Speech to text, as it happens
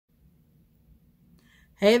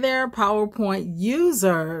Hey there, PowerPoint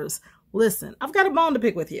users. Listen, I've got a bone to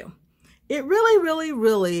pick with you. It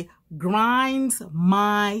really grinds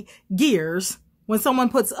my gears when someone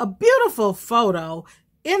puts a beautiful photo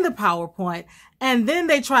in the PowerPoint and then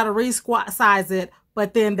they try to resize it,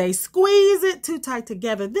 but then they squeeze it too tight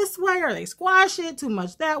together this way or they squash it too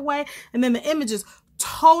much that way, and then the image is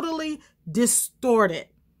totally distorted.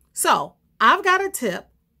 So I've got a tip,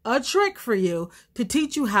 a trick for you to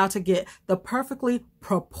teach you how to get the perfectly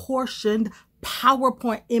proportioned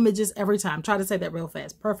PowerPoint images every time. Try to say that real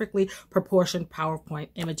fast. Perfectly proportioned PowerPoint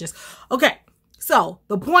images. Okay, so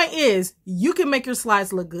the point is you can make your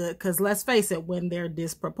slides look good because let's face it, when they're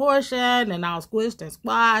disproportioned and all squished and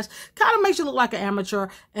squashed, kind of makes you look like an amateur.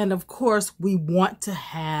 And of course, we want to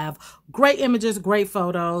have great images, great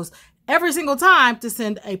photos every single time to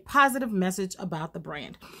send a positive message about the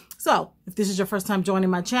brand. So if this is your first time joining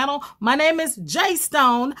my channel, my name is Jay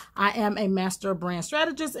Stone. I am a master brand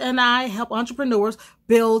strategist and I help entrepreneurs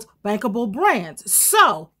build bankable brands.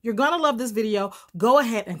 So you're going to love this video. Go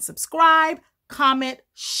ahead and subscribe, comment,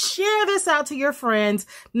 share this out to your friends.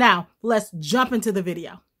 Now let's jump into the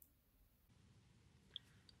video.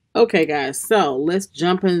 Okay guys, so let's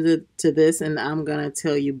jump into this and I'm going to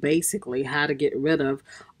tell you basically how to get rid of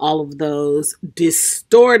all of those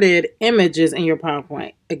distorted images in your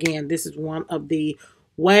PowerPoint. Again, this is one of the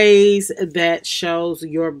ways that shows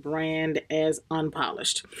your brand as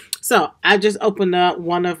unpolished. So I just opened up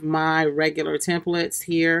one of my regular templates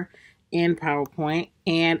here in PowerPoint,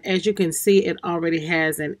 and as you can see, it already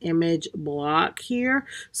has an image block here.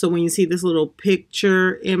 So when you see this little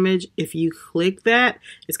picture image, if you click that,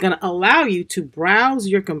 it's going to allow you to browse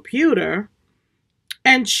your computer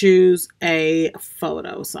and choose a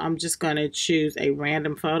photo. So I'm just going to choose a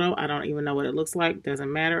random photo. I don't even know what it looks like.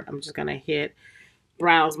 Doesn't matter. I'm just going to hit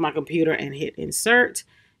browse my computer and hit insert,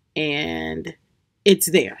 and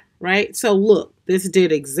it's there, right? So look, this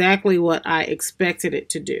did exactly what I expected it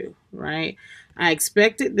to do, right? I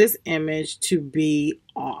expected this image to be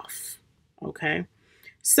off, okay?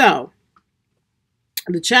 So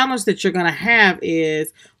the challenge that you're going to have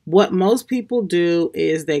is what most people do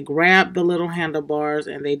is they grab the little handlebars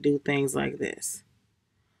and they do things like this,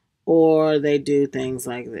 or they do things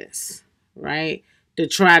like this, right? To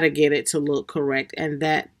try to get it to look correct, and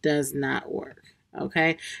that does not work.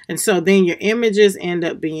 Okay, and so then your images end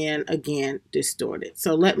up being, again, distorted.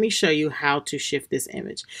 So let me show you how to shift this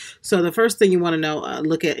image. So the first thing you want to know,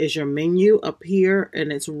 look at is your menu up here,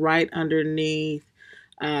 and it's right underneath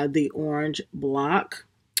the orange block,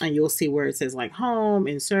 and you'll see where it says like home,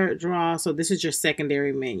 insert, draw. So this is your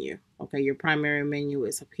secondary menu. Okay, your primary menu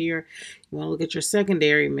is up here. You want to look at your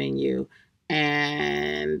secondary menu,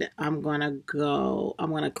 and I'm going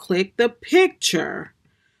to click the picture,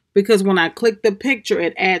 because when I click the picture,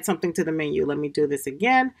 it adds something to the menu. Let me do this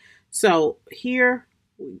again. So here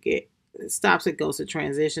we get, it stops, it goes to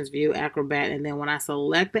transitions, view, Acrobat. And then when I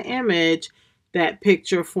select the image, that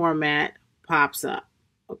picture format pops up.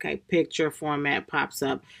 Okay, picture format pops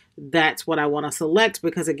up. That's what I want to select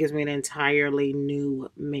because it gives me an entirely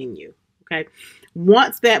new menu. Okay,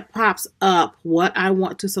 once that pops up, what I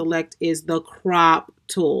want to select is the crop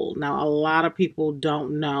tool. Now, a lot of people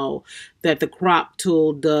don't know that the crop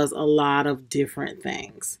tool does a lot of different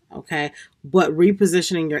things, okay? But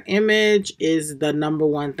repositioning your image is the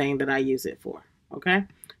 #1 thing that I use it for, okay?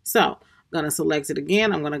 So I'm going to select it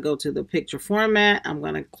again. I'm going to go to the picture format. I'm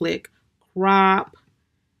going to click crop,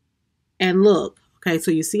 and look. Okay,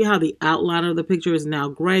 so you see how the outline of the picture is now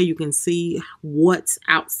gray. You can see what's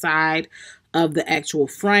outside of the actual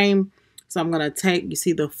frame. So I'm going to take, you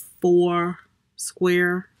see the 4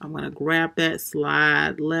 square. I'm going to grab that,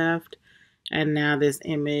 slide left, and now this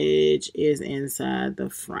image is inside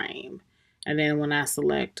the frame. And then when I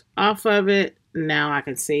select off of it, now I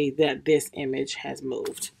can see that this image has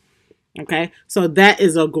moved. Okay, so that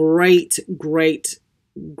is a great,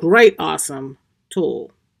 awesome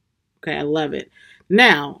tool. Okay, I love it.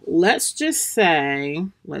 Now, let's just say,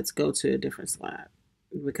 let's go to a different slide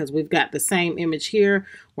because we've got the same image here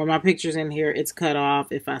where my picture's in here. It's cut off.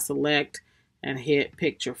 If I select and hit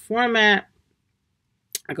picture format,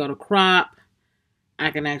 I go to crop,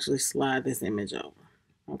 I can actually slide this image over.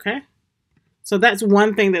 Okay, so that's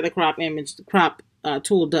one thing that the crop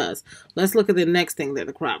tool does. Let's look at the next thing that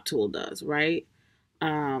the crop tool does, right?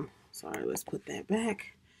 Sorry, let's put that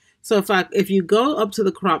back. So if you go up to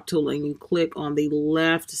the crop tool and you click on the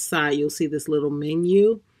left side, you'll see this little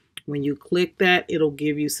menu. When you click that, it'll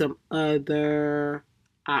give you some other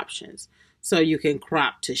options. So you can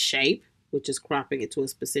crop to shape, which is cropping it to a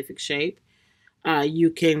specific shape. You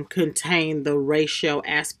can contain the ratio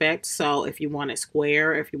aspect. So if you want it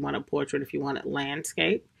square, if you want a portrait, if you want it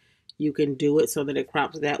landscape, you can do it so that it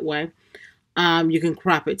crops that way. You can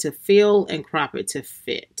crop it to fill and crop it to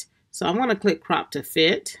fit. So I'm going to click crop to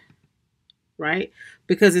fit, right?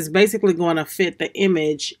 Because it's basically going to fit the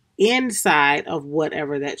image inside of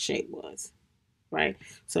whatever that shape was, right?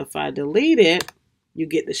 So if I delete it, you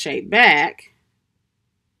get the shape back.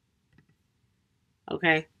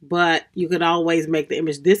 Okay, but you could always make the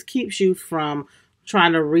image. This keeps you from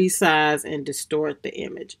trying to resize and distort the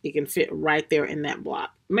image. It can fit right there in that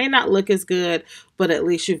block. May not look as good, but at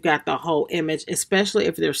least you've got the whole image, especially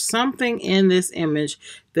if there's something in this image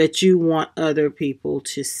that you want other people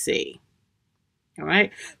to see. All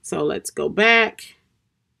right, so let's go back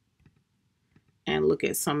and look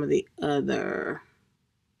at some of the other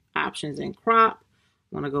options in crop.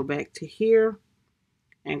 I want to go back to here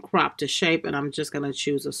and crop to shape, and I'm just going to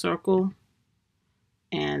choose a circle.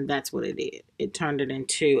 And that's what it did. It turned it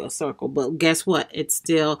into a circle. But guess what? It's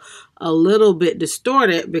still a little bit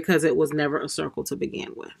distorted because it was never a circle to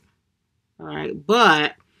begin with. All right.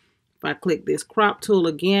 But if I click this crop tool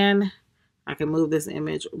again, I can move this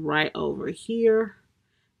image right over here.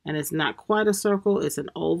 And it's not quite a circle. It's an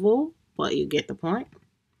oval, but you get the point.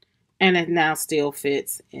 And it now still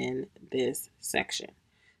fits in this section.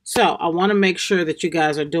 So I want to make sure that you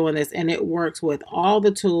guys are doing this, and it works with all the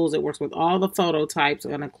tools. It works with all the photo types. I'm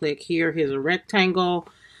going to click here. Here's a rectangle.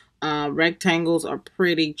 Rectangles are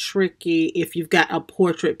pretty tricky if you've got a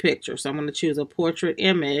portrait picture. So I'm going to choose a portrait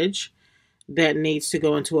image that needs to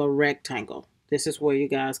go into a rectangle. This is where you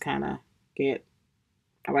guys kind of get.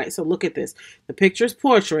 All right, so look at this. The picture's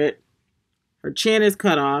portrait. Her chin is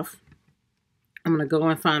cut off. I'm going to go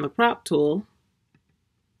and find the crop tool.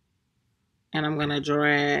 And I'm going to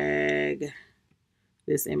drag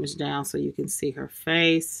this image down so you can see her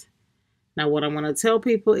face. Now, what I'm going to tell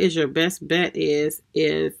people is your best bet is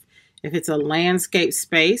if it's a landscape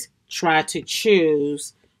space, try to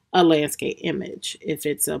choose a landscape image. If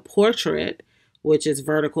it's a portrait, which is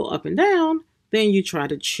vertical up and down, then you try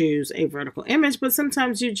to choose a vertical image. But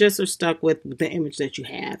sometimes you just are stuck with the image that you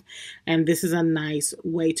have. And this is a nice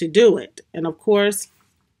way to do it. And of course,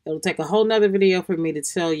 it'll take a whole nother video for me to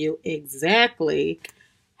tell you exactly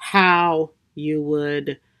how you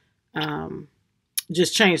would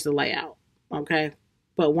just change the layout, okay?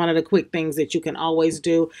 But one of the quick things that you can always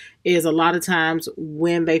do is a lot of times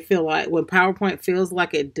when PowerPoint feels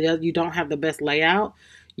like you don't have the best layout,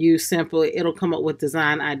 it'll come up with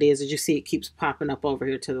design ideas. As you see, it keeps popping up over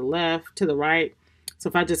here to the left, to the right. So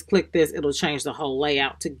if I just click this, it'll change the whole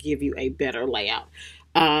layout to give you a better layout.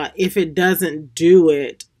 If it doesn't do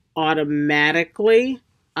it automatically,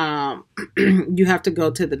 you have to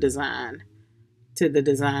go to the design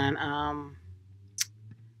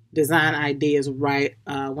ideas, right?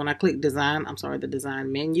 When I click the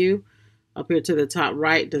design menu up here to the top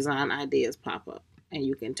right, design ideas pop up and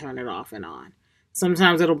you can turn it off and on.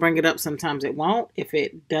 Sometimes it'll bring it up, sometimes it won't. If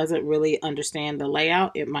it doesn't really understand the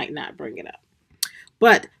layout, it might not bring it up.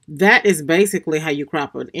 But that is basically how you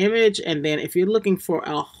crop an image. And then if you're looking for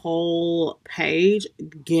a whole page,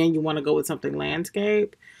 again, you want to go with something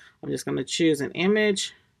landscape. I'm just going to choose an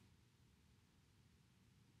image.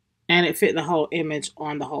 And it fit the whole image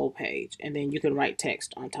on the whole page. And then you can write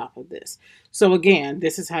text on top of this. So again,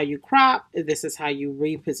 this is how you crop. This is how you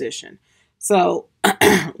reposition. So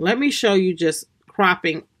let me show you just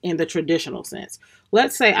cropping in the traditional sense.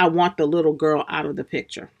 Let's say I want the little girl out of the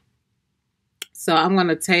picture. So I'm going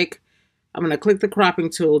to click the cropping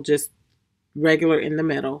tool, just regular in the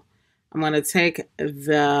middle. I'm going to take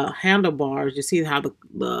the handlebars. You see how the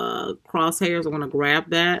crosshairs, I'm going to grab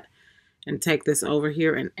that and take this over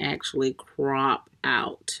here and actually crop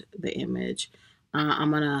out the image. I'm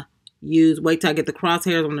going to wait till I get the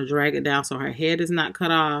crosshairs. I'm going to drag it down so her head is not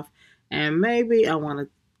cut off. And maybe I want to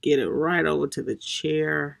get it right over to the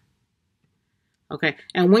chair. Okay.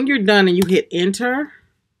 And when you're done and you hit enter,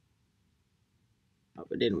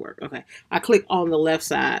 it didn't work. Okay. I click on the left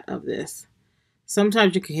side of this.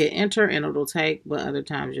 Sometimes you can hit enter and it'll take, but other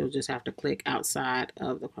times you'll just have to click outside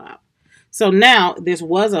of the crop. So now this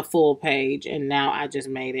was a full page and now I just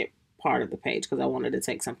made it part of the page because I wanted to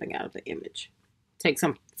take something out of the image. Take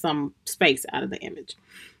some space out of the image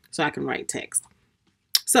so I can write text.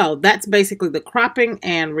 So that's basically the cropping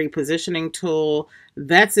and repositioning tool.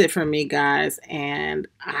 That's it for me, guys. And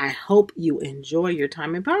I hope you enjoy your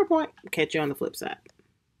time in PowerPoint. Catch you on the flip side.